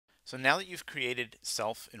So now that you've created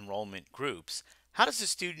self-enrollment groups, how does a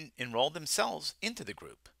student enroll themselves into the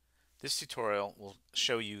group? This tutorial will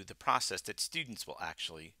show you the process that students will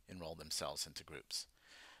actually enroll themselves into groups.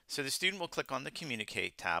 So the student will click on the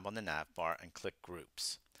Communicate tab on the nav bar and click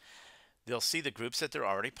Groups. They'll see the groups that they're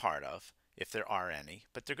already part of, if there are any,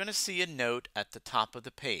 but they're going to see a note at the top of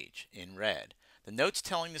the page in red. The note's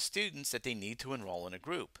telling the students that they need to enroll in a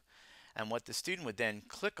group. And what the student would then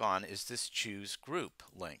click on is this Choose Group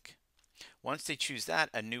link. Once they choose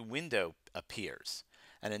that, a new window appears.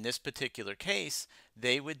 And in this particular case,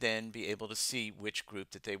 they would then be able to see which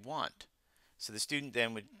group that they want. So the student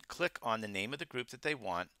then would click on the name of the group that they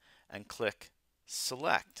want and click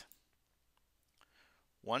Select.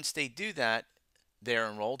 Once they do that, they're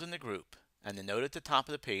enrolled in the group and the note at the top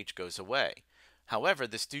of the page goes away. However,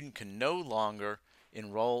 the student can no longer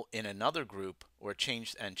enroll in another group or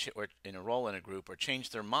enroll in a group or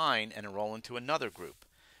change their mind and enroll into another group.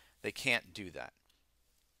 They can't do that.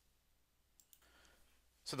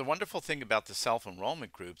 So the wonderful thing about the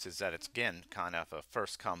self-enrollment groups is that it's, again, kind of a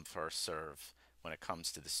first come, first serve when it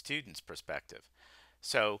comes to the student's perspective.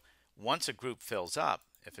 So once a group fills up,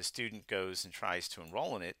 if a student goes and tries to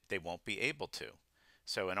enroll in it, they won't be able to.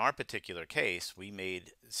 So in our particular case, we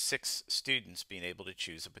made 6 students being able to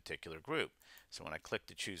choose a particular group. So when I click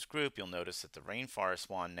to choose group, you'll notice that the rainforest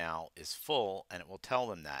one now is full and it will tell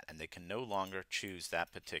them that, and they can no longer choose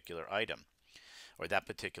that particular item or that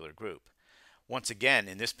particular group. Once again,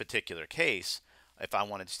 in this particular case, if I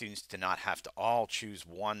wanted students to not have to all choose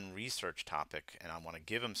one research topic and I want to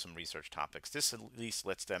give them some research topics, this at least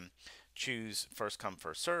lets them choose first come,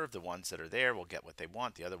 first serve. The ones that are there will get what they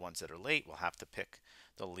want. The other ones that are late will have to pick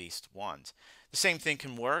the least ones. The same thing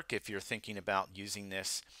can work if you're thinking about using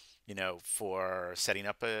this, for setting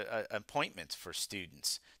up appointments for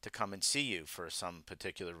students to come and see you for some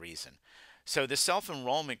particular reason. So the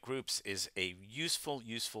self-enrollment groups is a useful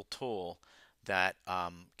tool that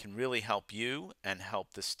can really help you and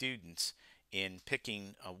help the students in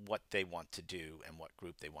picking what they want to do and what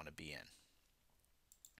group they want to be in.